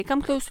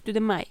Come closer to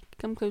the mic.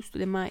 Come close to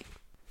the mic.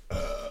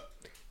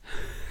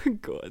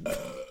 God.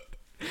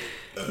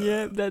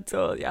 Yeah, that's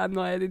all. Yeah, I'm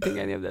not editing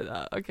any of that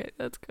out. Okay,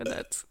 that's good.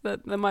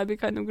 That might be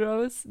kind of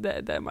gross.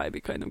 That might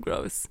be kind of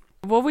gross.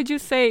 What would you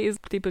say is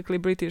typically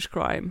British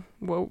crime?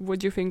 What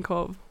would you think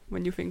of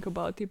when you think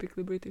about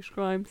typically British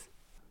crimes?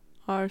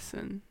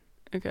 Arson.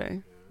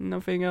 Okay.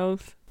 Nothing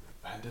else?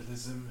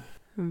 Vandalism.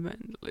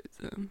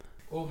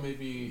 Or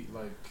maybe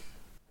like...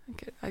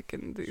 Okay, I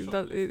can do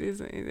that.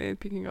 It ain't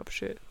picking up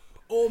shit.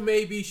 Or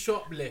maybe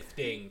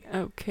shoplifting.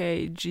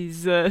 Okay,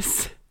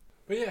 Jesus.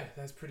 But yeah,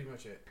 that's pretty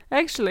much it.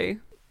 Actually,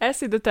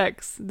 acid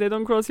attacks, they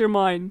don't cross your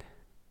mind.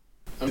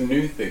 A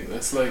new thing.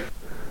 That's like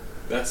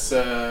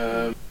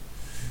a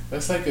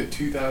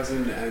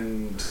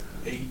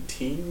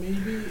 2018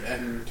 maybe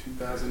and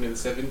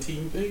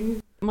 2017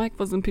 thing. Mike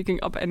wasn't picking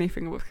up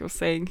anything what he was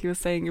saying. He was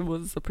saying it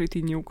was a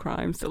pretty new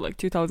crime, so like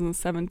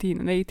 2017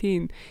 and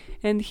 18.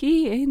 And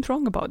he ain't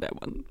wrong about that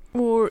one.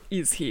 Or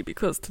is he?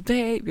 Because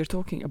today we're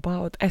talking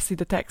about acid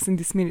attacks in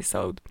this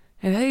minisode.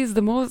 And that is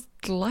the most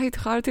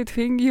light-hearted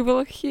thing you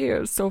will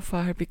hear so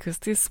far, because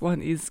this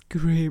one is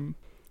grim.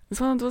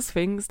 It's one of those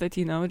things that,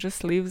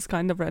 just lives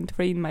kind of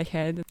rent-free in my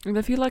head. And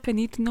I feel like I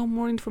need to know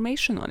more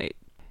information on it.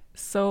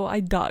 So I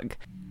dug.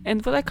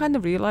 And what I kind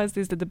of realized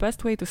is that the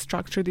best way to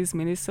structure these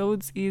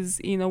minisodes is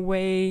in a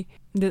way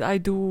that I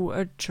do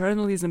a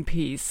journalism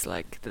piece,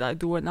 like that I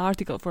do an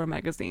article for a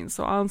magazine.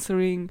 So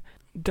answering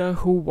the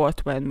who,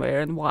 what, when, where,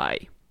 and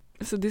why.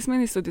 So this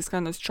minisode is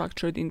kind of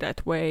structured in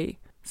that way.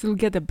 So you'll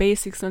get the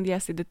basics on the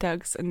acid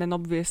attacks, and then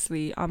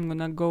obviously I'm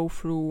gonna go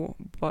through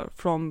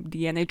from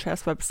the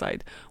NHS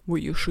website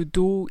what you should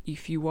do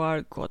if you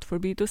are, God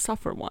forbid, to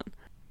suffer one.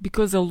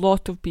 Because a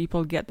lot of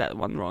people get that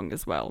one wrong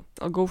as well.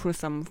 I'll go through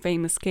some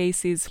famous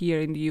cases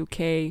here in the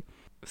UK.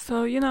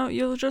 So,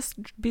 you'll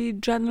just be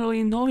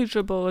generally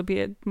knowledgeable a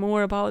bit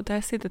more about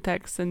acid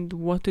attacks and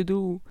what to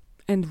do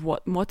and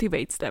what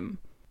motivates them.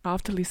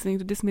 After listening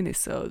to this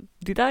minisode,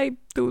 did I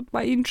do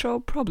my intro?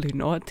 Probably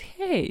not.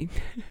 Hey,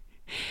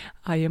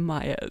 I am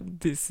Maya.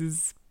 This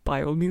is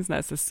by all means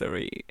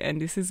necessary,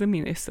 and this is a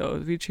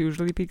minisode which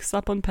usually picks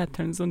up on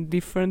patterns on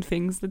different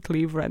things that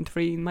live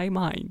rent-free in my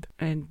mind.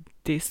 And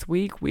this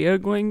week we are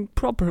going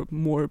proper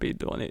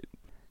morbid on it.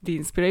 The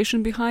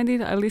inspiration behind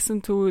it, I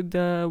listened to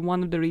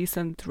one of the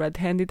recent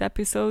Red-Handed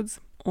episodes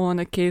on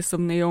a case of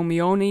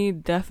Naomi Oni.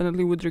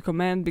 Definitely would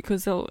recommend,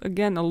 because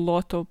again, a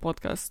lot of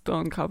podcasts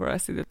don't cover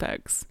acid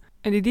attacks.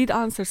 And it did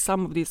answer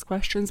some of these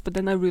questions, but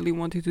then I really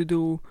wanted to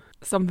do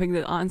something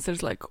that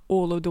answers like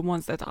all of the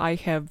ones that I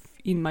have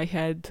in my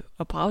head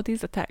about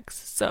these attacks.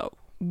 So,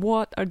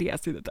 what are the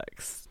acid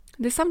attacks?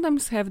 They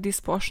sometimes have this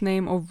posh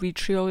name of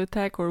vitriol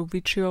attack or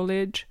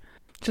vitriolage,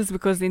 just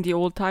because in the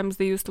old times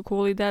they used to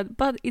call it that,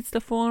 but it's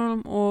the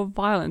form of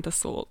violent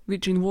assault,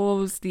 which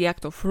involves the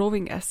act of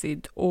throwing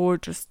acid or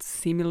just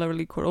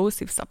similarly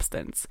corrosive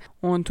substance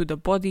onto the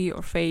body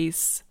or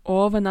face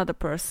of another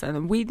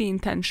person with the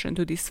intention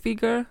to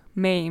disfigure,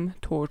 maim,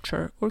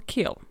 torture, or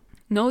kill.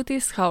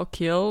 Notice how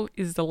kill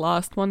is the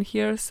last one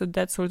here, so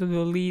that's sort of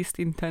the least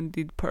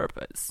intended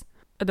purpose.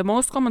 The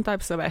most common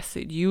types of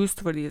acid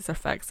used for these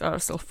effects are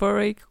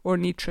sulfuric or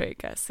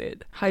nitric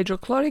acid.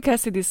 Hydrochloric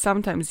acid is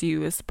sometimes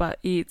used, but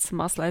it's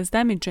much less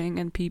damaging,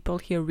 and people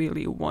here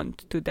really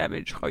want to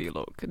damage how you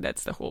look.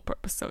 That's the whole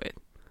purpose of it.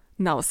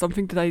 Now,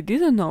 something that I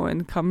didn't know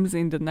and comes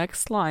in the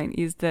next line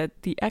is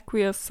that the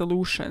aqueous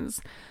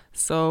solutions,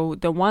 so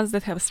the ones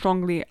that have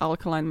strongly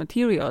alkaline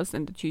materials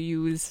and that you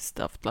use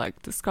stuff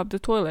like to scrub the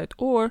toilet,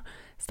 or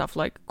stuff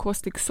like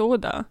caustic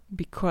soda,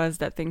 because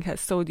that thing has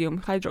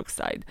sodium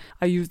hydroxide,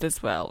 are used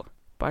as well.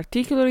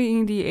 Particularly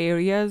in the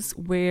areas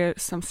where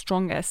some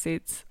strong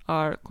acids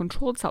are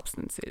controlled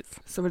substances.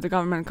 So where the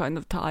government kind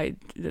of tied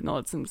the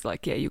knots and was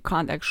like, yeah, you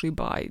can't actually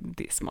buy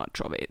this much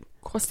of it.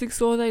 Caustic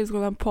soda is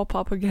gonna pop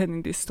up again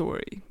in this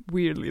story,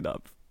 weirdly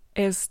enough.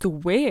 As to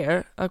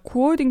where,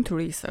 according to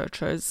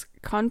researchers,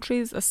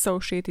 countries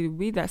associated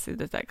with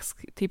acid attacks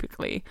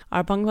typically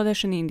are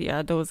Bangladesh and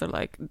India. Those are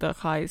like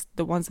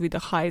the ones with the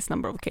highest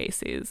number of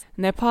cases.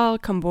 Nepal,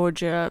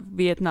 Cambodia,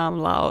 Vietnam,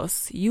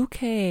 Laos,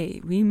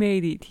 UK, we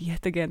made it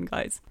yet again,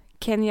 guys.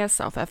 Kenya,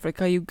 South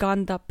Africa,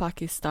 Uganda,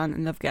 Pakistan,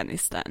 and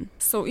Afghanistan.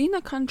 So in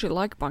a country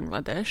like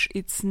Bangladesh,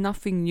 it's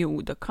nothing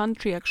new. The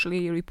country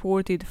actually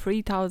reported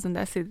 3,000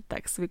 acid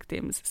attacks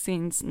victims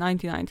since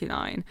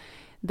 1999.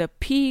 The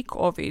peak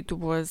of it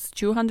was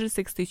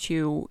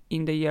 262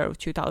 in the year of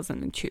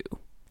 2002.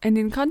 And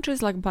in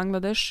countries like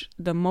Bangladesh,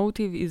 the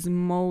motive is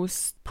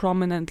most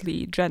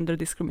prominently gender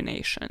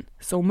discrimination.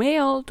 So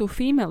male to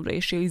female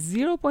ratio is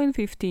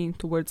 0.15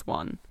 towards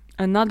 1.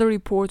 Another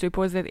report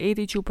reports that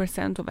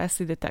 82% of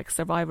acid attack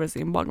survivors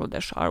in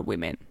Bangladesh are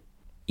women.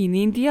 In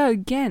India,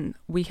 again,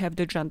 we have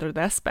the gendered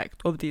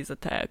aspect of these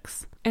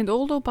attacks. And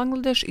although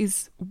Bangladesh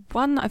is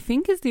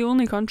the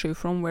only country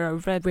from where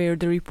I've read where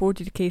the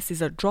reported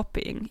cases are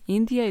dropping,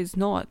 India is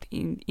not.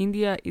 In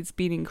India, it's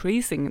been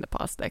increasing in the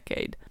past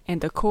decade.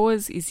 And the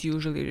cause is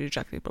usually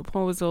rejected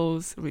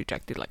proposals,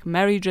 rejected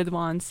marriage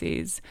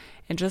advances,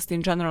 and just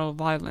in general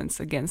violence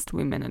against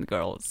women and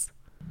girls.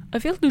 I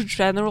feel the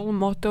general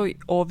motto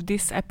of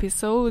this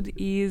episode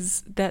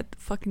is that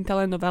fucking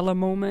telenovela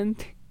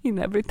moment. In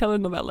every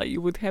telenovela,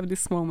 you would have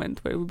this moment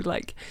where it would be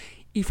like,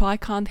 if I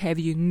can't have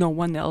you, no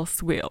one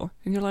else will.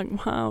 And you're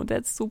like, wow,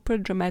 that's super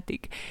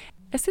dramatic.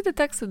 Acid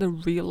attacks are the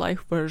real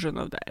life version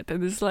of that.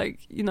 And it's like,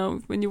 you know,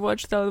 when you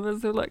watch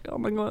telenovelas, they're like, oh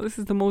my god, this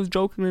is the most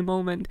jokingly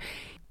moment.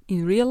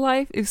 In real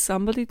life, if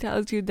somebody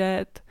tells you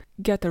that,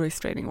 get a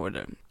restraining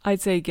order.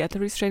 I'd say get a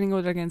restraining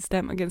order against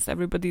them, against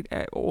everybody,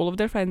 all of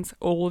their friends,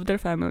 all of their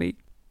family,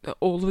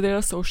 all of their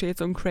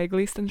associates on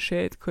Craigslist and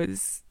shit,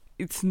 because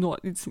it's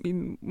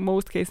in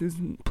most cases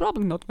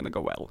probably not going to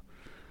go well.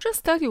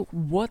 Just tell you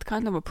what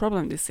kind of a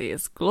problem this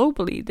is.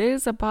 Globally,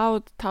 there's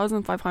about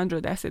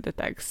 1,500 acid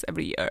attacks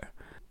every year.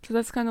 So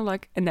that's kind of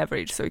like an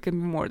average, so it can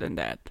be more than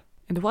that.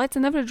 And why it's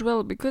an average?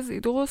 Well, because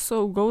it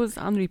also goes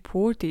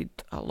unreported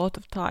a lot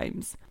of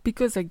times.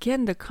 Because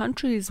again, the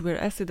countries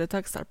where acid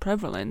attacks are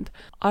prevalent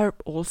are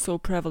also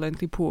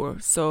prevalently poor.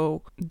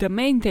 So the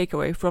main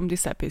takeaway from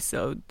this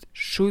episode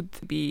should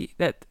be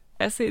that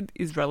acid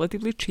is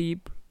relatively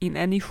cheap in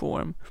any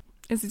form,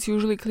 as it's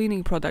usually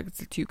cleaning products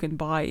that you can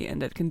buy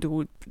and that can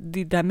do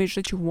the damage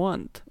that you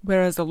want.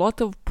 Whereas a lot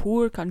of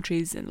poor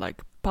countries and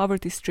like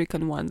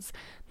poverty-stricken ones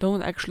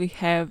don't actually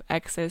have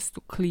access to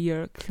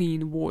clear,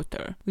 clean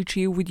water, which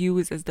you would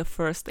use as the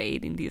first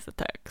aid in these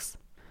attacks.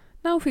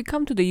 Now if we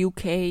come to the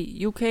UK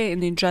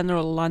and in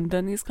general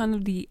London is kind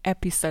of the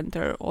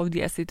epicenter of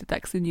the acid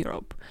attacks in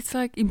Europe. It's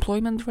like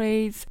employment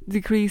rates,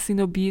 decrease in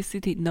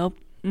obesity,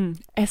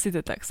 acid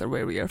attacks are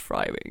where we are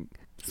thriving.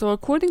 So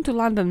according to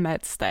London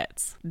Met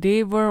stats,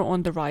 they were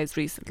on the rise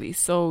recently.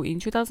 So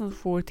in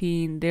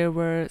 2014, there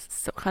were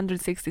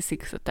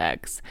 166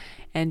 attacks,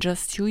 and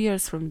just 2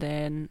 years from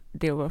then,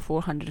 there were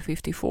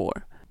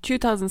 454.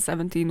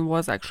 2017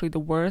 was actually the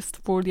worst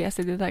for the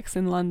acid attacks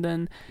in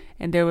London,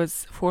 and there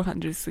was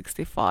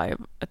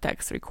 465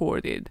 attacks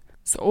recorded.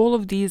 So all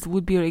of these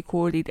would be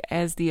recorded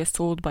as the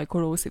assault by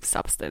corrosive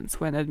substance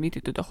when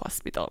admitted to the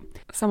hospital.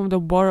 Some of the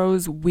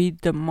boroughs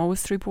with the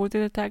most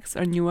reported attacks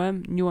are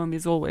Newham. Newham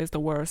is always the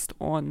worst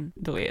on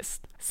the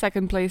list.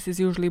 Second place is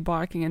usually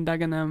Barking and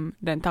Dagenham,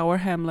 then Tower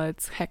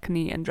Hamlets,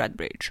 Hackney and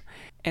Redbridge.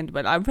 And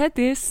when I read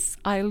this,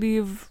 I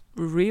live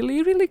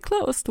really, really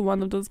close to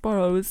one of those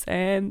boroughs,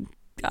 and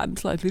I'm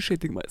slightly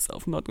shitting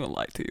myself, not gonna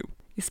lie to you.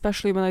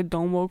 Especially when I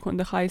don't walk on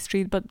the high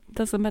street, but it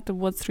doesn't matter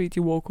what street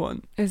you walk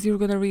on. As you're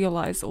gonna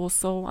realize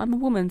also, I'm a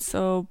woman,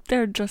 so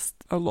there are just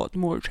a lot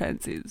more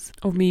chances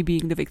of me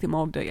being the victim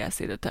of the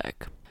acid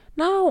attack.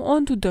 Now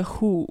on to the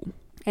WHO.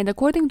 And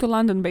according to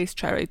London-based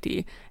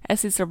charity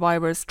Acid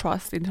Survivors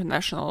Trust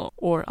International,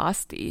 or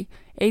ASTI,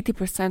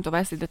 80% of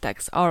acid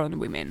attacks are on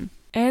women.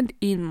 And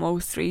in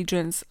most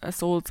regions,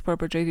 assaults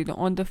perpetrated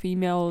on the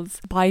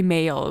females by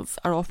males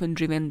are often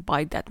driven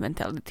by that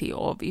mentality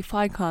of, if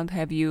I can't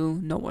have you,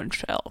 no one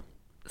shall.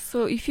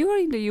 So if you are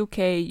in the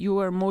UK, you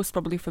are most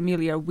probably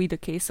familiar with the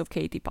case of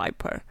Katie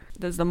Piper.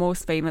 That's the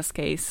most famous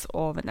case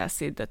of an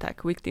acid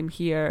attack victim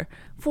here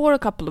for a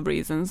couple of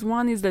reasons.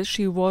 One is that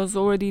she was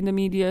already in the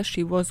media,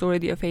 she was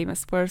already a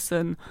famous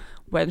person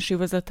when she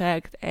was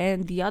attacked,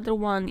 and the other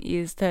one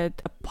is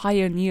that a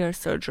pioneer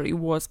surgery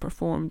was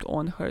performed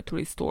on her to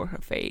restore her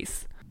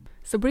face.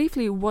 So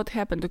briefly, what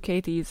happened to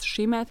Katie is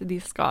she met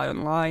this guy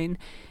online.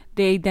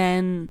 They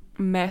then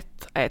met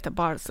at a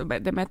bar, so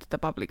they met at a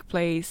public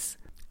place,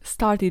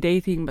 started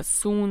dating, but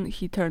soon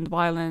he turned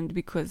violent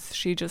because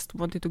she just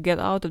wanted to get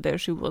out of there.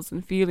 She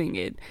wasn't feeling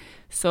it.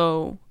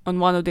 So on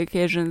one of the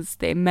occasions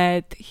they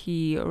met,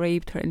 he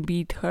raped her and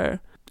beat her.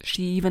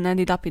 She even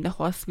ended up in the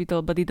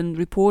hospital but didn't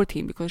report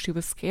him because she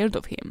was scared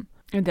of him.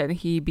 And then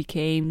he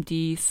became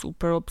the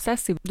super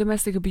obsessive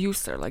domestic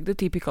abuser, like the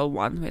typical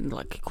one, when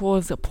like he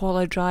calls,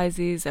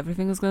 apologizes,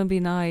 everything is gonna be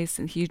nice,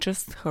 and he's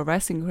just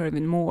harassing her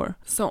even more.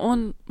 So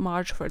on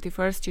March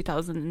 31st,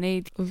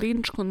 2008,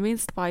 Lynch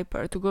convinced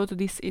Piper to go to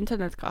this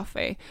internet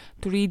cafe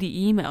to read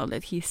the email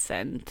that he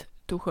sent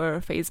to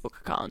her Facebook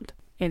account.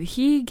 And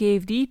he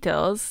gave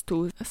details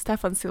to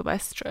Stefan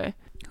Silvestre,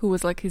 who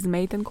was like his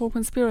mate and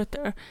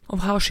co-conspirator,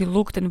 of how she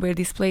looked and where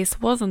this place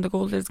was on the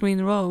Golders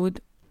Green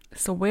Road.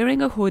 So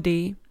wearing a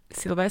hoodie,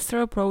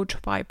 Sylvester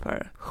approached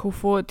Piper, who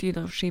thought,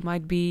 she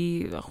might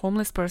be a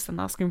homeless person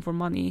asking for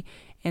money,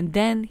 and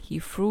then he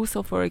threw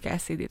sulfuric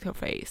acid at her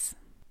face.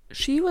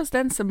 She was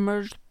then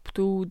submerged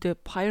to the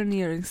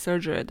pioneering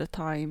surgery at the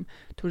time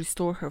to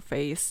restore her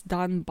face,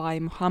 done by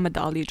Muhammad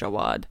Ali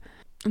Jawad.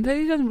 And I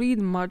didn't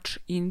read much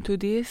into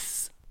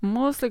this,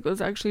 mostly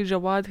because actually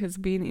Jawad has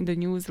been in the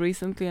news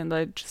recently, and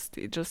it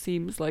just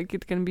seems like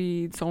it can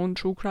be its own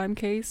true crime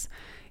case.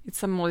 It's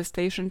some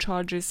molestation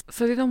charges,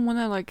 so I didn't want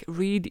to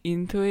read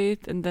into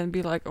it and then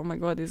be like, oh my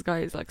god, this guy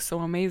is so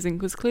amazing,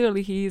 because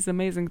clearly he is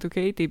amazing to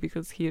Katie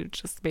because he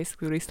just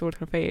basically restored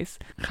her face.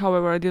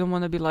 However, I didn't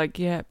want to be like,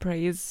 yeah,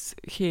 praise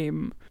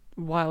him,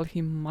 while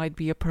he might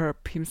be a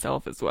perp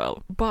himself as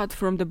well. But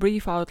from the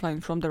brief outline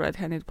from the Red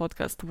Handed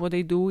podcast, what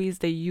they do is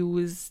they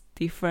use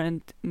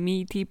different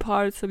meaty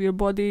parts of your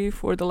body,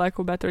 for the lack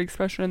of better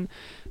expression,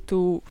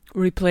 to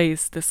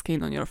replace the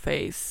skin on your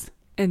face.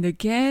 And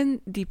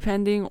again,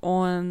 depending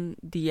on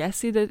the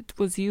acid that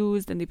was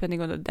used and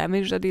depending on the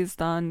damage that is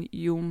done,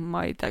 you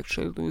might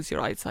actually lose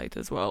your eyesight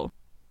as well.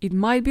 It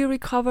might be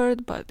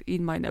recovered, but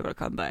it might never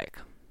come back.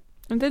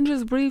 And then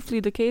just briefly,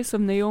 the case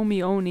of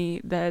Naomi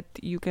Oni that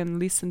you can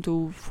listen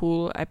to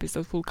full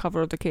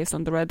cover of the case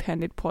on the Red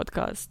Handed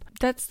podcast.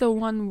 That's the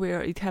one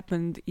where it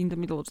happened in the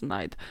middle of the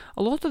night.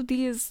 A lot of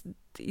these,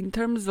 in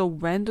terms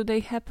of when do they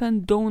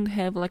happen, don't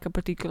have like a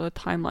particular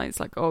timeline. It's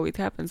like, oh, it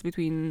happens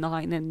between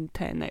 9 and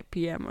 10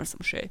 p.m. or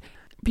some shit.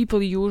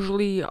 People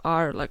usually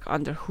are like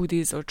under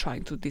hoodies or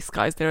trying to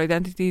disguise their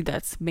identity.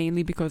 That's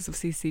mainly because of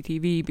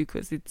CCTV,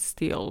 because it's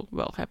still,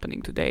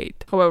 happening to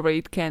date. However,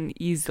 it can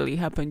easily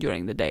happen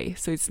during the day,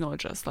 so it's not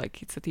just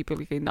like it's a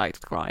typically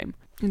night crime.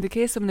 In the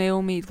case of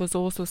Naomi, it was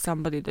also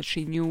somebody that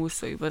she knew,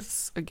 so it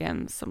was,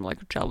 again, some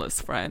like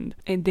jealous friend.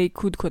 And they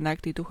could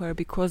connect it to her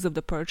because of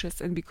the purchase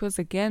and because,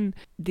 again,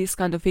 this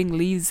kind of thing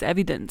leaves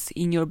evidence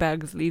in your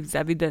bags, leaves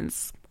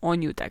evidence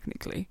on you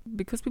technically.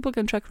 Because people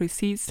can track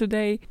receipts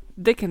today,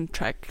 they can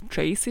track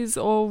traces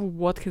of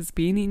what has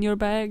been in your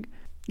bag.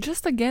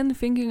 Just again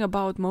thinking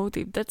about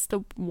motive, that's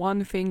the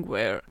one thing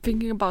where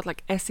thinking about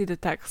like acid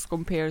attacks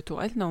compared to,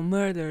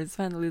 murders,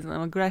 vandalism,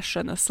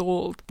 aggression,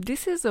 assault.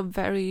 This is a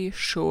very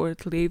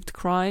short-lived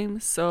crime,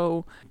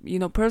 so,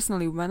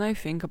 personally when I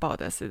think about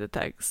acid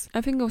attacks,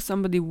 I think of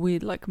somebody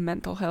with like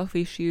mental health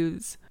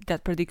issues,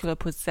 that particular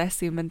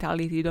possessive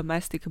mentality,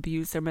 domestic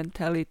abuser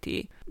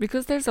mentality,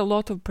 because there's a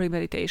lot of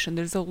premeditation,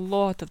 there's a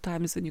lot of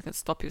times when you can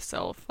stop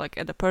yourself, like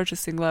at the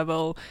purchasing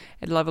level,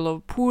 at the level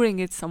of pouring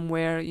it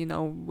somewhere,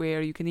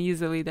 where you can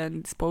easily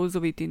then dispose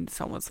of it in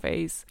someone's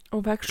face,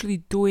 of actually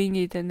doing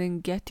it and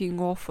then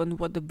getting off on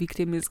what the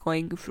victim is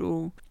going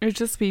through. It's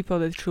just people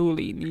that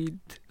truly need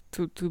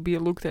to be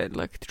looked at,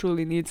 like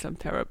truly need some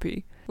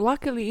therapy.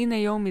 Luckily, in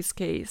Naomi's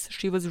case,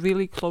 she was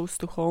really close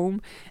to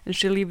home and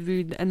she lived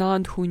with an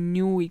aunt who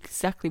knew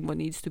exactly what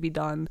needs to be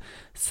done.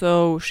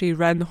 So she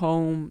ran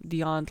home,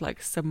 the aunt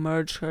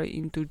submerged her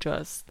into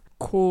just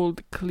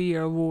cold,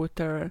 clear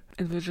water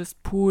and was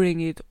just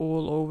pouring it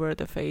all over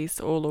the face,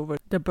 all over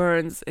the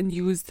burns, and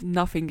used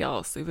nothing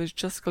else. It was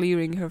just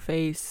clearing her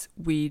face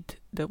with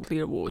the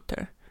clear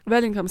water.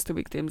 When it comes to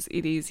victims,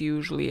 it is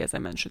usually, as I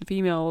mentioned,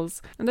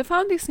 females. And I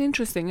found this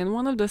interesting, and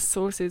one of the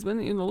sources, a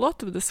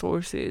lot of the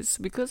sources,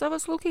 because I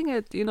was looking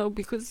at,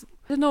 because,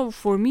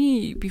 for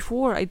me,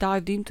 before I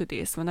dived into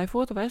this, when I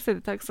thought of acid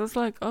attacks, I was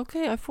like,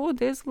 okay, I thought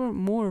these were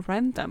more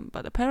random,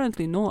 but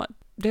apparently not.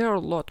 They are a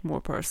lot more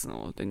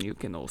personal than you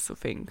can also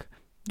think.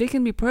 They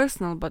can be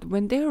personal, but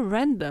when they're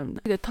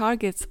random, the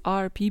targets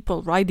are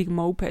people riding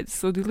mopeds.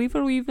 So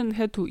Deliveroo even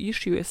had to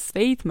issue a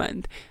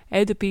statement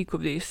at the peak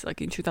of this,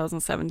 in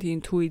 2017,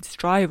 to its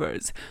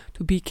drivers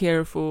to be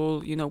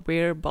careful,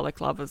 wear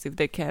balaclavas if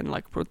they can,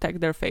 protect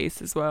their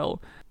face as well.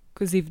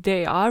 Because if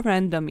they are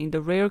random, in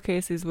the rare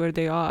cases where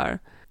they are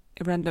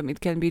random,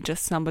 it can be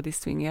just somebody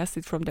swinging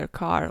acid from their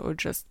car or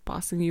just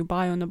passing you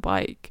by on a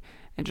bike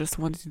and just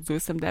wanted to do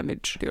some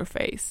damage to your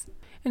face.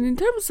 And in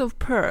terms of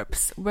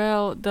perps,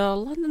 the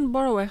London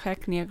Borough of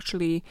Hackney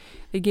actually,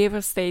 they gave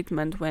a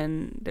statement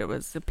when there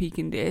was a peak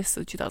in this,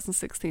 so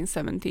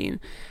 2016-17,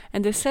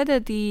 and they said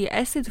that the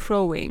acid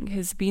throwing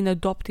has been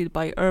adopted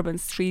by urban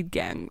street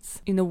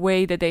gangs in a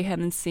way that they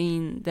haven't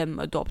seen them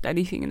adopt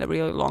anything in a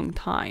really long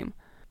time.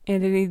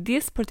 And in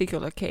this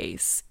particular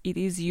case, it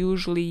is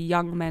usually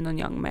young men on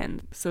young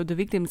men, so the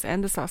victims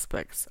and the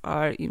suspects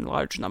are in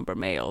large number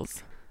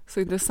males.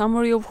 So in the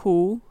summary of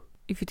who,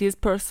 if it is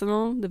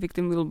personal, the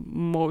victim will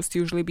most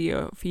usually be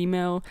a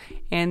female,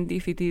 and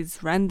if it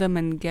is random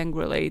and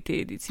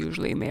gang-related, it's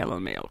usually a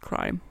male-on-male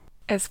crime.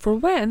 As for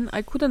when,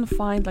 I couldn't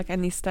find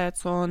any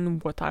stats on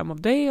what time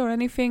of day or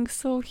anything,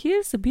 so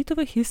here's a bit of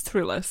a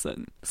history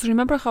lesson. So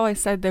remember how I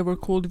said they were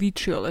called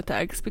vitriol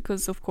attacks,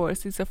 because of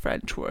course it's a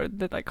French word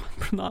that I can't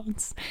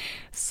pronounce.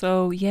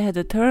 So yeah,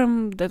 the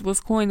term that was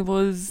coined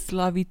was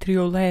la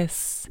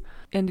vitriolesse.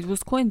 And it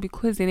was coined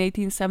because in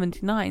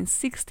 1879,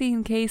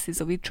 16 cases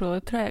of vitriol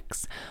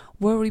attacks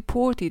were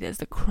reported as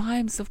the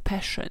crimes of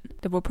passion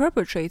that were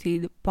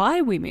perpetrated by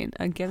women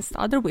against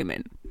other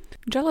women.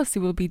 Jealousy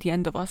will be the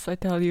end of us, I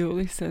tell you,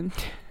 listen.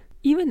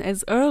 Even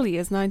as early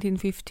as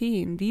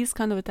 1915, these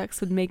kind of attacks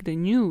would make the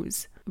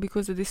news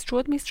because the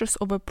distraught mistress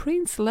of a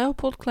Prince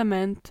Leopold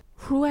Clement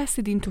threw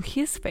acid into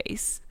his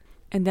face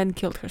and then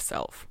killed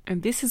herself.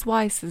 And this is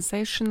why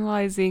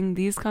sensationalizing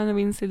these kind of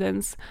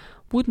incidents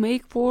would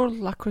make for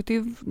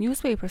lucrative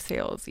newspaper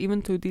sales,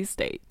 even to this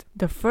date.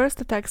 The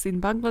first attacks in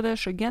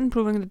Bangladesh, again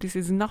proving that this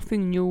is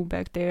nothing new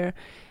back there,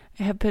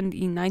 happened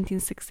in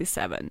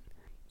 1967.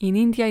 In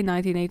India in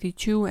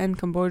 1982 and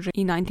Cambodia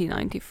in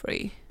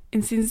 1993.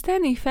 And since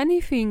then, if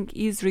anything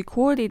is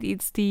recorded,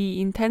 it's the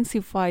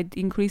intensified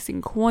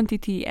increasing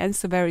quantity and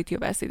severity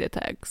of acid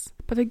attacks.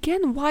 But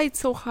again, why it's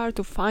so hard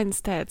to find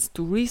stats,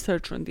 to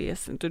research on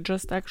this, and to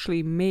just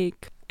actually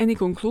make any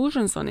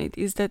conclusions on it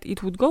is that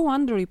it would go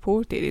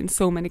underreported in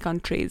so many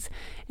countries.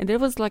 And there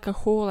was a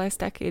whole last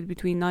decade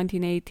between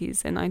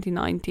 1980s and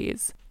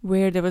 1990s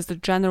where there was the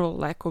general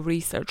lack of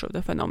research of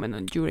the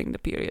phenomenon during the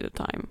period of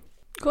time.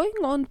 Going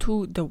on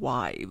to the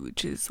why,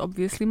 which is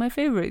obviously my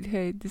favorite.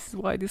 Hey, this is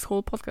why this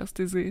whole podcast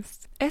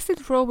exists. Acid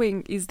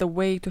throwing is the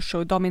way to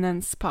show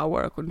dominance,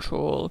 power,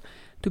 control,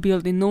 to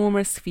build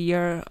enormous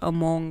fear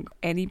among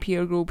any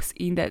peer groups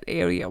in that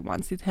area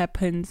once it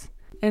happens.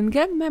 And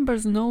gang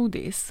members know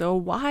this, so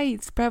why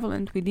it's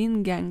prevalent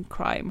within gang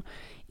crime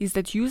is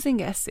that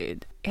using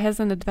acid has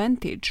an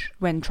advantage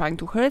when trying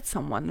to hurt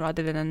someone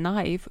rather than a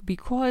knife,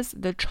 because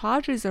the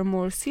charges are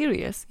more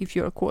serious if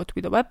you're caught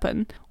with a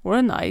weapon or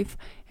a knife,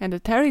 and the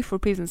tariff for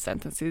prison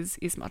sentences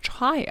is much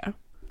higher.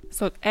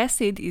 So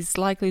acid is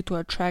likely to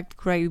attract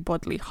grave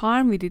bodily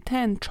harm with the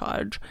 10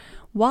 charge,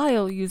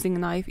 while using a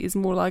knife is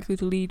more likely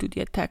to lead to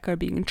the attacker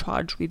being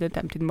charged with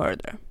attempted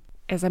murder.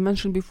 As I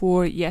mentioned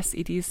before, yes,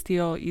 it is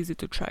still easy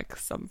to track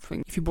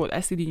something. If you bought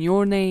acid in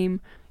your name,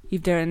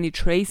 if there are any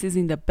traces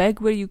in the bag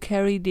where you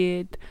carried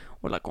it,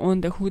 or like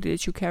on the hood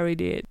that you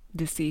carried it,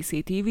 the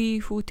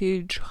CCTV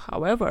footage.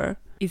 However,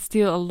 it's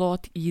still a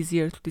lot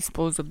easier to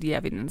dispose of the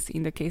evidence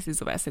in the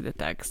cases of acid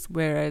attacks,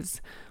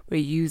 whereas where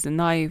you use a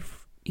knife,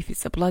 if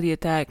it's a bloody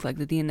attack, like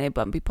the DNA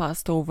might be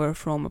passed over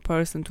from a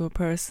person to a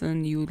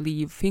person, you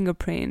leave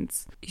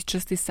fingerprints. It's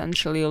just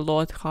essentially a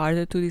lot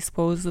harder to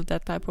dispose of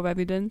that type of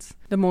evidence.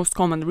 The most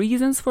common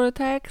reasons for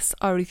attacks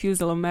are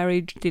refusal of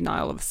marriage,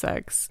 denial of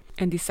sex,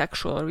 and the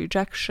sexual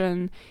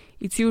rejection.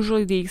 It's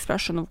usually the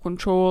expression of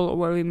control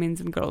over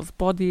women's and girls'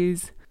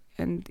 bodies,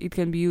 and it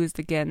can be used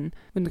again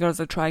when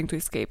girls are trying to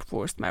escape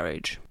forced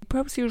marriage.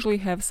 Perhaps usually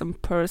have some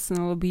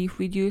personal beef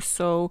with you,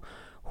 so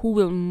who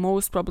will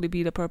most probably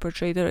be the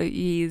perpetrator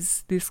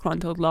is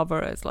disgruntled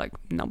lover as like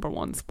number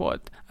one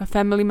spot. A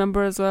family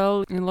member as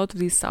well. In a lot of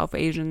these South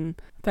Asian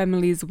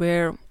families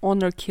where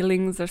honor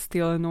killings are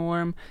still a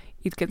norm,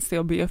 it can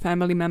still be a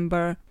family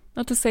member.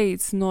 Not to say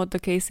it's not the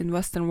case in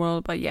Western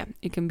world, but yeah,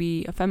 it can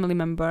be a family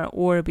member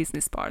or a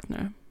business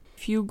partner.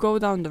 If you go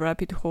down the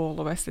rabbit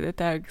hole of acid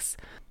attacks,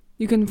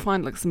 you can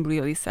find like some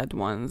really sad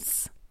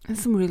ones and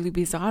some really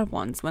bizarre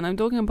ones. When I'm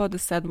talking about the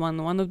sad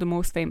one of the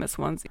most famous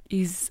ones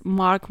is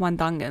Mark Van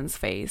Dangen's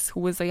face,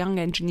 who was a young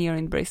engineer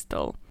in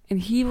Bristol. And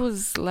he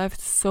was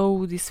left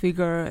so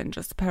disfigured and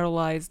just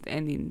paralyzed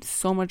and in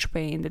so much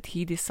pain that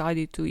he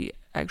decided to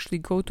actually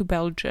go to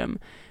Belgium,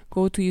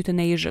 go to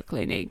euthanasia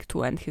clinic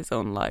to end his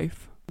own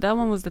life. That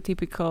one was the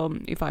typical,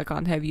 if I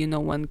can't have you, no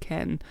one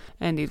can.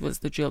 And it was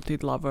the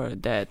jilted lover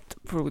that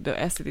threw the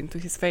acid into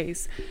his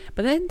face.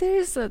 But then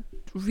there's a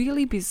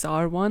really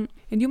bizarre one,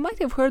 and you might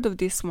have heard of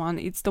this one.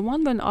 It's the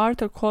one when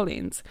Arthur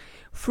Collins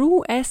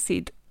threw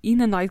acid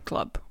in a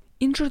nightclub,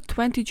 injured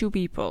 22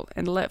 people,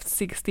 and left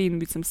 16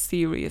 with some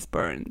serious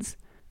burns.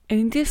 And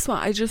in this one,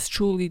 I just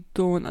truly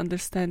don't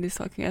understand this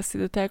fucking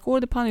acid attack or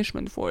the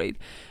punishment for it.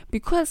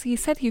 Because he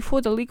said he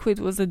thought the liquid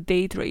was a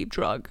date rape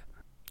drug.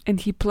 And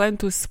he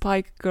planned to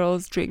spike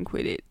girls' drink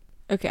with it.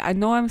 Okay, I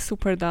know I'm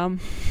super dumb.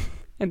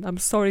 And I'm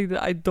sorry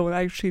that I don't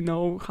actually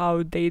know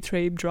how date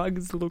rape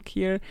drugs look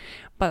here.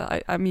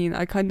 But I mean,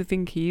 I kind of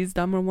think he's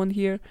dumber one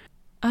here.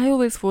 I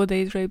always thought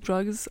date rape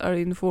drugs are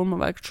in the form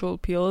of actual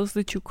pills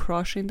that you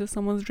crush into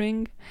someone's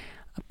drink.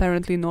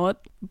 Apparently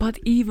not. But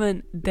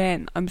even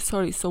then, I'm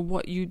sorry, so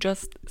what, you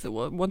just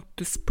want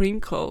to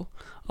sprinkle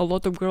a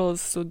lot of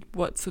girls so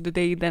that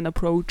they then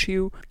approach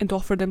you and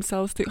offer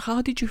themselves to you?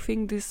 How did you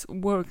think this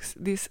works,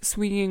 this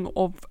swinging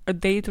of a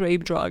date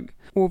rape drug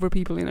over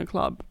people in a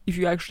club, if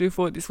you actually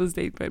thought this was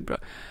date rape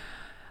drug?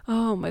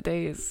 Oh my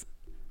days.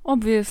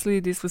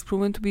 Obviously, this was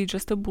proven to be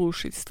just a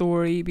bullshit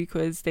story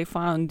because they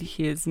found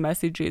his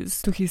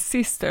messages to his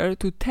sister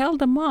to tell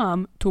the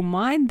mom to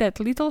mind that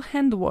little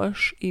hand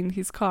wash in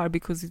his car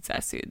because it's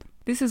acid.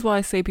 This is why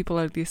I say people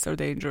like this are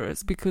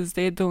dangerous, because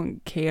they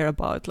don't care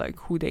about like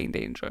who they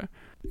endanger.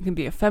 It can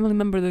be a family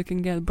member that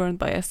can get burned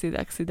by acid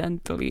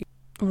accidentally,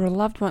 or a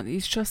loved one.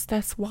 It's just,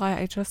 that's why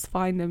I just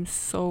find them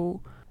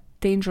so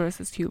dangerous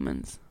as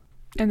humans.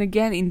 And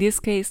again, in this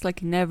case,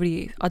 like in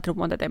every other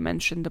one that I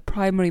mentioned, the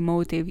primary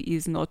motive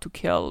is not to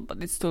kill,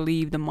 but it's to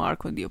leave the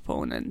mark on the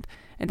opponent.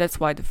 And that's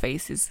why the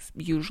face is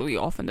usually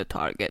often the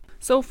target.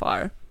 So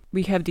far,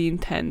 we have the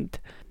intent.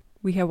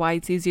 We have why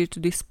it's easier to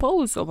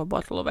dispose of a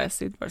bottle of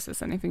acid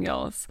versus anything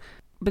else.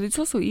 But it's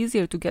also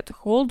easier to get a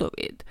hold of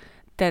it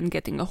than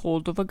getting a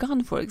hold of a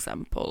gun, for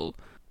example,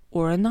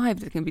 or a knife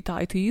that can be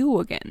tied to you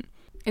again.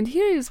 And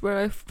here is where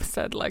I've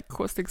said like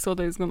caustic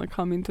soda is gonna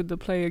come into the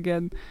play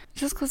again.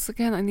 Just cause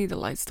again I need a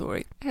light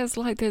story. As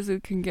light as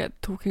it can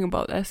get talking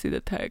about acid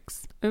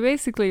attacks. And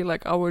basically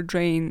like our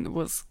drain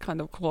was kind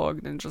of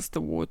clogged and just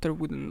the water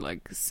wouldn't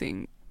like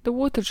sink. The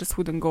water just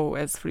wouldn't go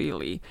as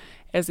freely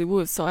as it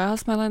would. So I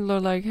asked my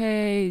landlord like,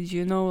 hey, do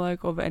you know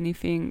like of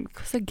anything?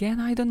 Because again,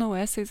 I don't know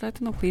acids, I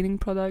don't know cleaning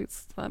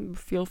products. I'm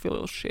filthy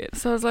little shit.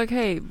 So I was like,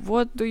 hey,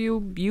 what do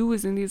you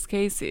use in these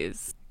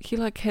cases? he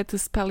like had to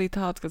spell it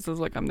out because I was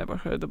like, I've never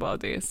heard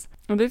about this.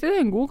 And I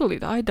didn't Google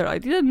it either. I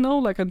didn't know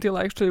like until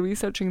actually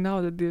researching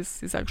now that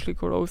this is actually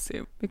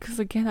corrosive. Because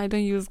again, I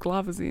don't use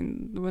gloves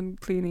when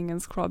cleaning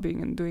and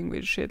scrubbing and doing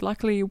weird shit.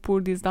 Luckily you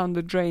pour this down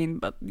the drain,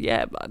 but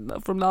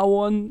from now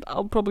on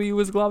I'll probably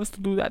use gloves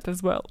to do that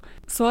as well.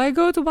 So I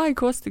go to buy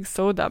caustic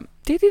soda.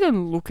 They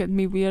didn't look at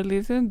me weirdly,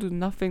 they didn't do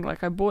nothing.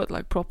 Like I bought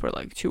like proper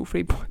like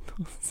 2-3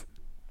 bottles.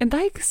 And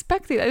I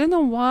expected, I don't know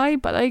why,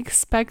 but I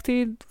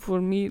expected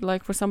for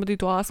somebody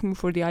to ask me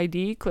for the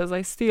ID, because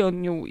I still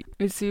knew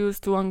it's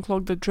used to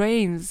unclog the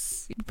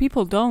drains.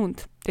 People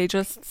don't. They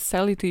just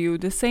sell it to you.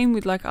 The same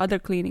with like other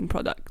cleaning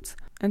products.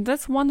 And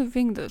that's one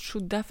thing that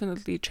should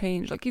definitely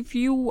change. Like if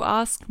you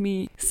ask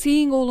me,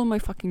 seeing all of my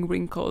fucking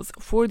wrinkles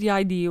for the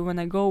ID when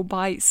I go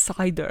buy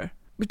cider,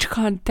 which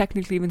can't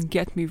technically even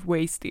get me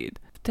wasted,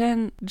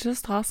 then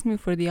just ask me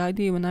for the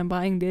ID when I'm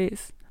buying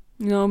this.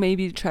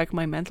 Maybe check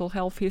my mental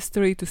health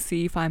history to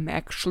see if I'm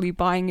actually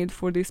buying it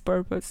for this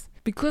purpose.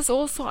 Because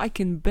also I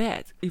can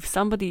bet if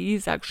somebody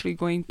is actually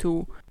going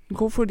to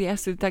go for the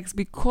acid attacks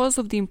because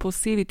of the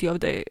impulsivity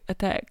of the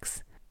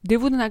attacks, they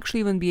wouldn't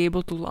actually even be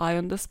able to lie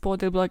on the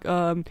spot. They'd be like,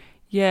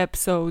 yep,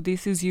 so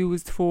this is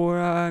used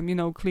for,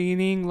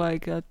 cleaning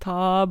like a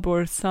tub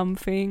or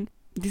something.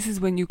 This is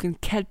when you can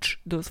catch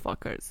those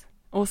fuckers.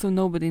 Also,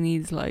 nobody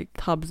needs like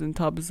tubs and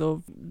tubs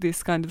of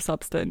this kind of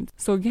substance.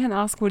 So again,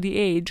 ask for the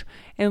age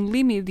and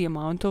limit the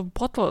amount of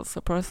bottles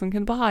a person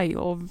can buy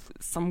of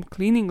some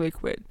cleaning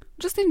liquid.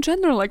 Just in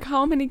general, like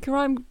how many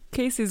crime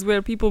cases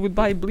where people would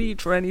buy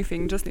bleach or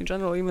anything, just in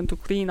general, even to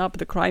clean up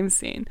the crime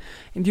scene.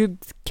 And you'd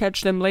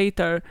catch them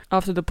later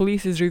after the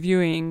police is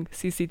reviewing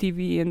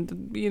CCTV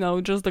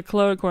and, just the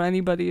clerk or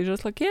anybody is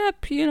just like,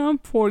 yep,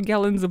 4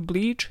 gallons of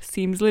bleach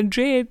seems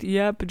legit.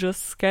 Yep,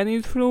 just scan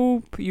it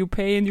through, you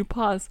pay and you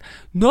pass.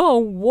 No,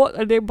 what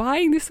are they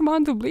buying this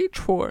amount of bleach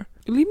for?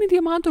 Limit the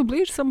amount of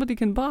bleach somebody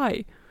can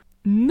buy.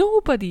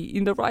 Nobody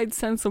in the right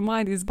sense of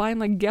mind is buying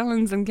like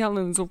gallons and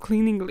gallons of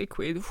cleaning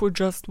liquid for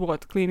just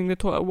what? Cleaning the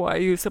toilet? Why are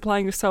you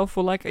supplying yourself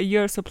for like a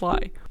year's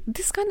supply?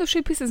 This kind of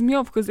shit pisses me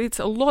off because it's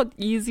a lot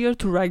easier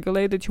to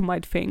regulate than you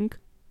might think.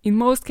 In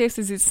most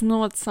cases, it's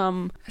not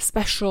some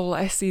special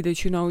essay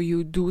that,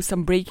 you do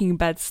some Breaking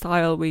Bad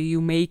style where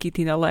you make it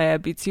in a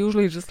lab. It's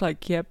usually just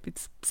like, yep,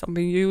 it's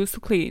something you use to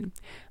clean.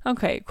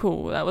 Okay,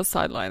 cool. That was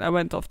sideline. I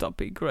went off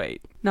topic.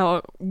 Great.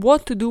 Now,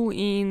 what to do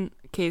in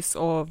case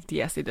of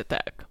the acid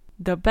attack?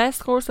 The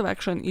best course of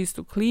action is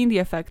to clean the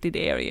affected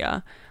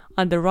area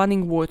under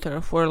running water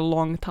for a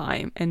long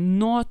time and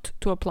not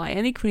to apply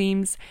any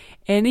creams,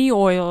 any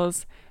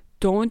oils.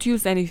 Don't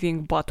use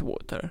anything but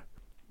water.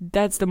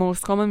 That's the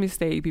most common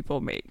mistake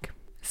people make.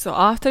 So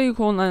after you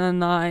call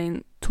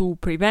 999 to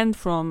prevent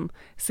from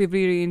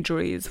severe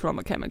injuries from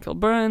a chemical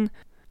burn,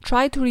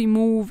 try to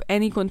remove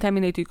any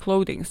contaminated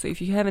clothing. So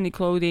if you have any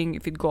clothing,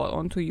 if it got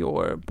onto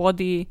your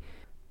body,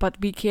 but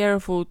be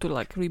careful to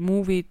like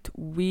remove it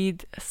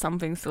with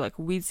something, so like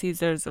with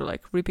scissors or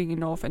like ripping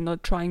it off and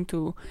not trying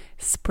to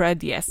spread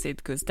the acid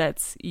because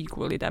that's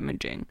equally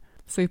damaging.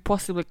 So you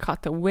possibly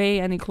cut away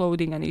any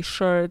clothing, any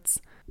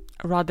shirts,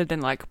 rather than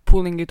like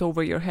pulling it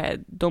over your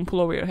head. Don't pull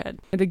over your head.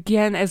 And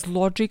again, as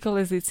logical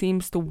as it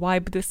seems to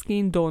wipe the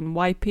skin, don't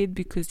wipe it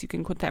because you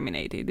can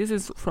contaminate it. This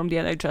is from the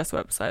NHS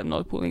website. I'm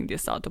not pulling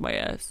this out of my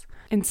ass.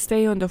 And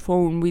stay on the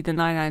phone with the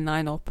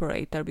 999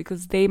 operator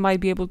because they might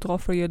be able to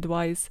offer you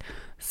advice.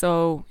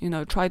 So,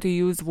 try to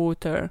use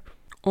water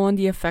on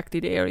the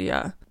affected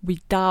area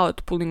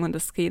without pulling on the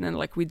skin and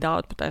like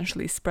without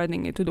potentially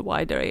spreading it to the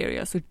wider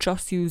area. So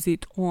just use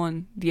it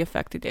on the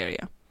affected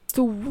area.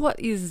 So what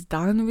is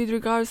done with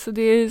regards to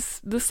this?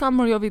 The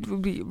summary of it will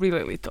be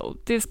really little.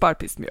 This part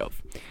pissed me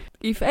off.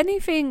 If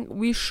anything,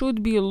 we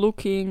should be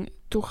looking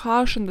to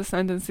harshen the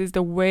sentences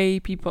the way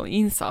people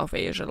in South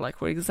Asia, like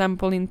for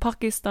example in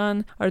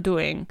Pakistan, are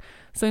doing.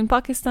 So in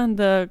Pakistan,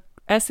 the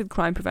Acid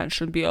Crime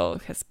Prevention Bill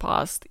has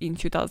passed in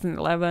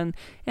 2011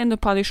 and the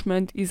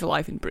punishment is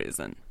life in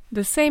prison.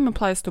 The same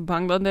applies to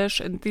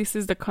Bangladesh, and this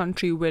is the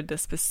country where the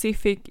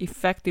specific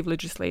effective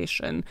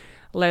legislation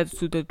led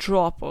to the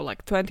drop of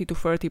like 20 to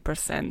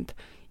 30%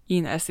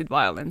 in acid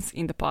violence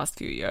in the past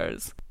few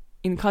years.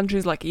 In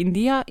countries like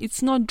India,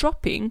 it's not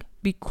dropping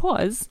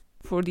because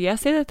for the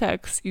acid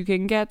attacks, you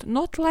can get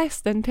not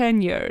less than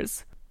 10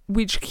 years,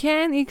 which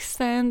can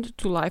extend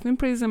to life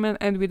imprisonment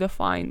and with a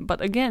fine. But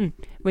again,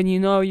 when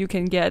you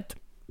can get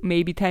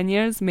maybe 10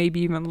 years, maybe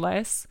even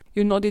less,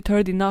 you're not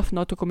deterred enough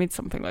not to commit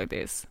something like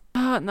this.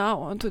 Now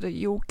on to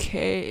the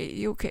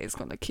UK. UK is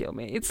gonna kill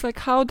me. It's like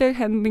how they're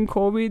handling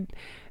COVID.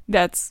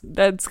 That's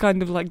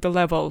kind of like the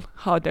level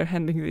how they're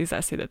handling these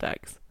acid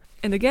attacks.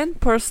 And again,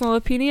 personal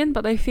opinion,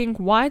 but I think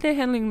why they're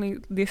handling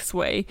it this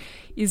way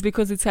is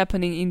because it's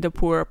happening in the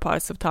poorer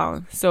parts of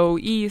town. So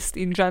East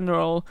in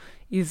general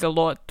is a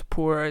lot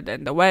poorer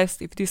than the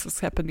West. If this was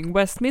happening in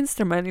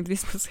Westminster, man, if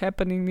this was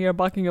happening near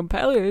Buckingham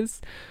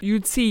Palace,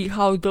 you'd see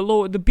how the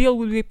bill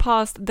would be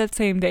passed that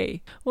same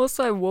day.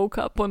 Also, I woke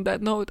up on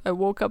that note. I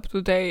woke up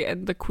today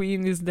and the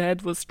Queen is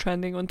dead was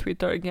trending on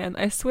Twitter again.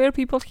 I swear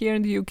people here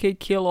in the UK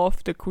kill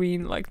off the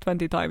Queen like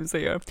 20 times a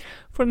year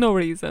for no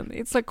reason.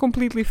 It's like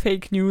completely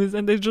fake news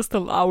and they just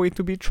allow it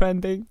to be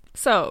trending.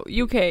 So,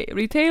 UK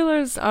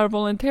retailers are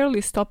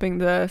voluntarily stopping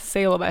the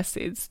sale of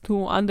acids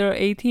to under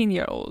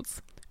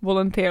 18-year-olds.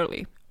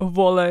 Voluntarily.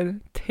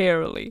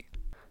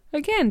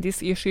 Again,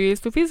 this issue is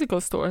to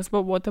physical stores,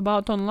 but what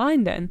about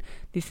online then?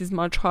 This is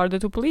much harder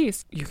to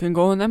police. You can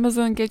go on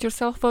Amazon and get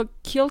yourself a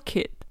kill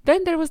kit.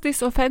 Then there was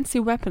this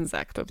Offensive Weapons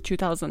Act of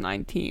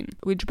 2019,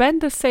 which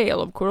banned the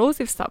sale of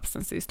corrosive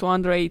substances to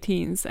under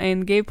 18s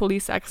and gave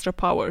police extra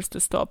powers to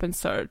stop and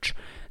search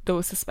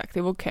those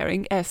suspected of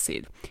carrying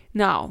acid.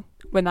 Now,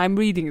 when I'm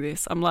reading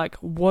this, I'm like,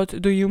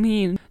 what do you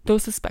mean,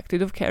 those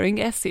suspected of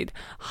carrying acid?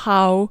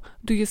 How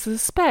do you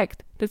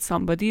suspect that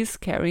somebody is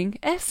carrying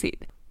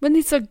acid? When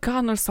it's a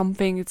gun or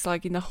something, it's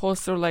like in a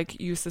holster, like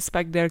you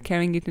suspect they're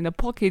carrying it in a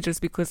pocket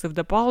just because of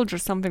the bulge or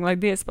something like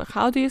this. But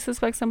how do you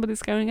suspect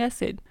somebody's carrying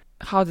acid?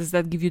 How does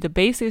that give you the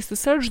basis to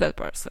search that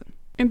person?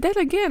 And then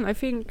again, I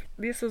think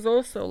this was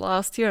also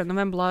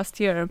November last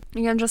year.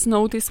 You can just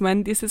notice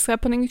when this is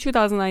happening in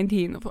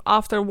 2019,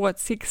 after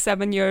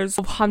 6-7 years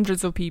of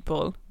hundreds of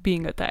people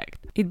being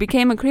attacked. It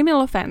became a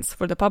criminal offense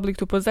for the public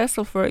to possess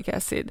sulfuric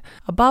acid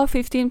above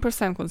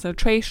 15%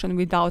 concentration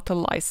without a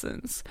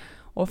license.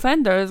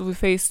 Offenders would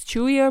face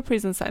 2-year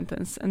prison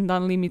sentence and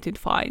unlimited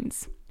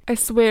fines. I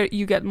swear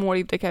you get more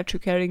if they catch you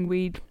carrying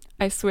weed.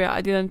 I swear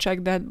I didn't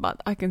check that,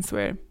 but I can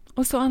swear.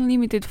 Also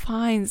unlimited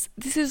fines.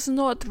 This is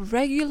not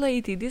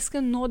regulated. This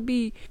cannot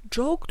be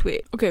joked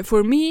with. Okay,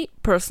 for me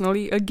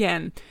personally,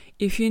 again,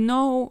 if you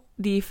know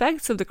the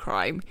effects of the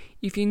crime,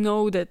 if you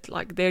know that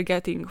like they're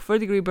getting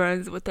 3rd-degree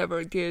burns,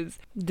 whatever it is,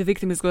 the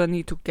victim is gonna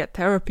need to get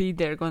therapy,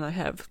 they're gonna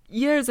have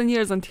years and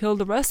years until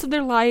the rest of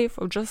their life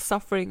of just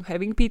suffering,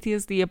 having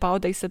PTSD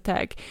about this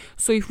attack.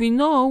 So if we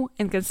know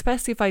and can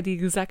specify the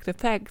exact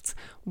effects,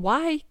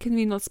 why can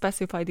we not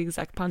specify the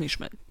exact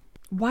punishment?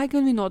 Why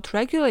can we not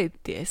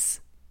regulate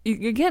this?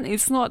 Again,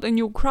 it's not a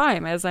new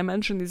crime. As I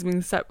mentioned, it's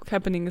been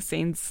happening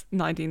since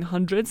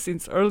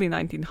early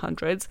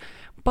 1900s,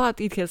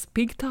 but it has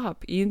picked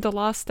up in the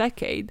last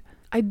decade.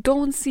 I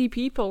don't see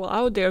people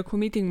out there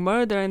committing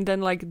murder and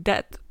then like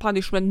that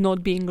punishment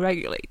not being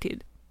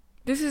regulated.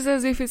 This is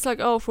as if it's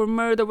like, oh, for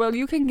murder, well,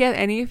 you can get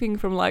anything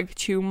from like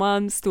 2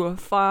 months to a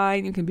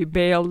fine, you can be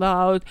bailed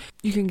out,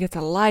 you can get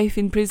a life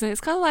in prison. It's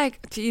kind of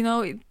like,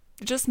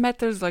 it just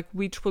matters like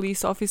which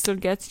police officer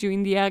gets you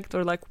in the act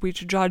or like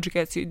which judge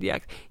gets you in the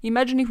act.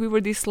 Imagine if we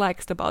were this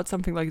lax about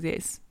something like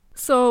this.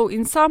 So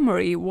in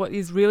summary, what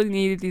is really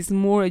needed is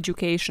more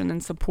education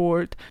and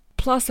support,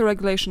 plus a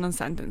regulation on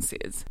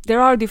sentences.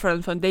 There are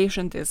different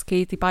foundations. There's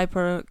Katie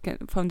Piper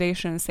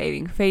Foundation,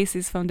 Saving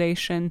Faces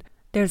Foundation.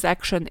 There's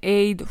Action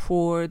Aid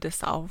for the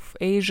South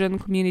Asian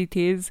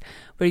communities,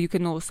 where you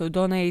can also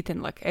donate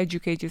and like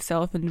educate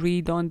yourself and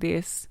read on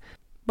this.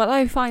 But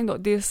I find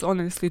this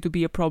honestly to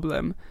be a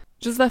problem.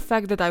 Just the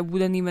fact that I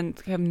wouldn't even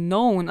have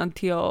known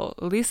until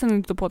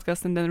listening to the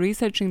podcast and then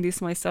researching this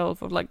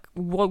myself, of like,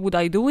 what would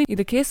I do in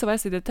the case of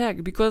acid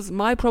attack? Because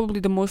probably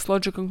the most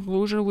logical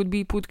conclusion would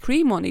be put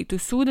cream on it to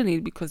soothe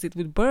it, because it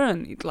would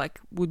burn. It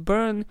would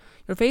burn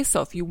your face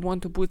off. You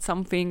want to put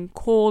something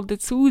cold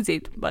that soothes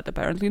it, but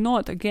apparently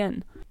not,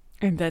 again.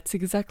 And that's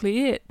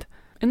exactly it.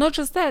 And not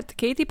just that,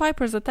 Katie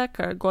Piper's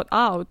attacker got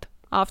out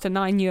after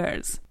 9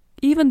 years,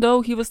 even though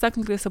he was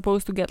technically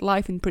supposed to get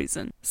life in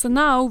prison. So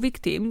now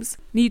victims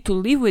need to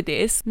live with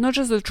this, not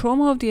just the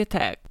trauma of the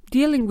attack,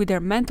 dealing with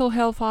their mental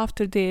health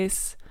after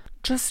this,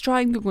 just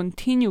trying to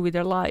continue with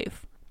their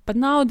life. But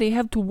now they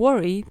have to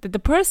worry that the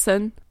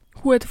person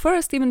who at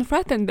first even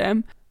threatened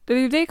them, that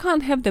if they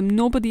can't have them,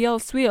 nobody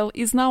else will,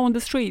 is now on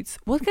the streets.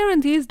 What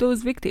guarantees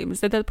those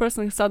victims that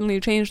person suddenly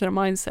changed their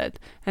mindset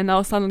and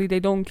now suddenly they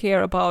don't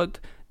care about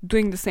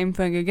doing the same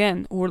thing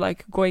again or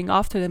like going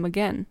after them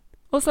again?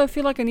 Also, I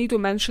feel like I need to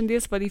mention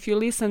this, but if you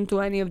listen to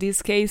any of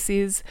these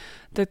cases,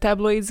 the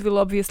tabloids will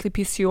obviously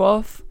piss you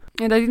off.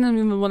 And I didn't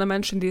even want to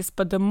mention this,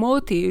 but the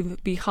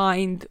motive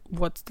behind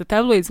what the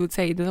tabloids would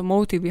say, the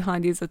motive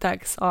behind these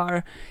attacks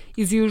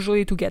is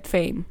usually to get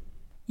fame.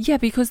 Yeah,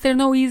 because there are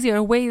no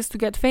easier ways to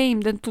get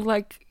fame than to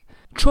like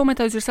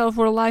traumatize yourself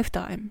for a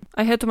lifetime.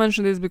 I had to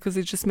mention this because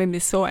it just made me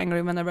so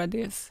angry when I read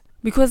this.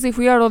 Because if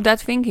we are of that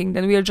thinking,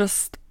 then we are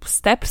just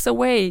steps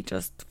away,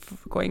 just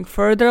going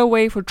further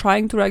away for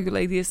trying to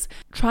regulate this,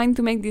 trying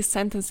to make these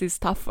sentences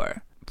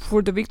tougher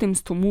for the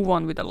victims to move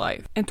on with their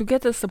life and to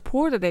get the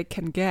support that they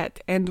can get,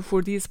 and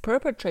for these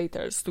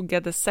perpetrators to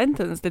get the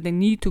sentence that they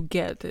need to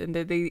get and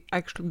that they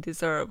actually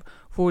deserve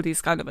for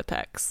these kind of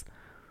attacks.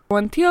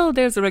 Until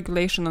there's a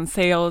regulation on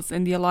sales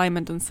and the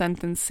alignment on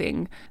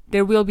sentencing,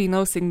 there will be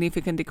no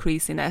significant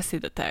decrease in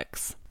acid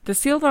attacks. The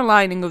silver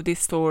lining of this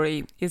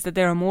story is that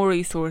there are more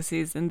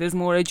resources and there's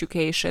more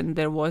education than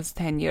there was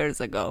 10 years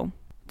ago.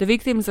 The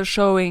victims are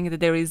showing that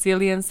their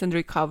resilience and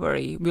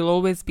recovery will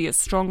always be a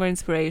stronger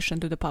inspiration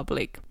to the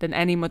public than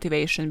any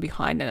motivation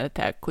behind an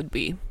attack could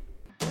be.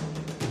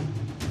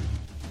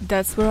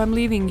 That's where I'm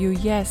leaving you.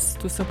 Yes,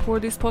 to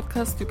support this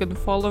podcast, you can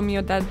follow me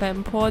at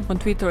 @BAMPod on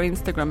Twitter,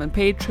 Instagram, and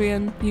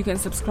Patreon. You can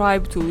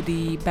subscribe to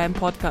the BAM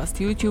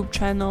Podcast YouTube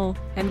channel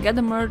and get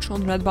the merch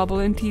on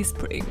Redbubble and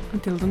Teespring.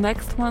 Until the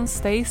next one,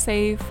 stay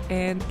safe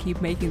and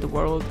keep making the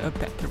world a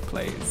better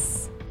place.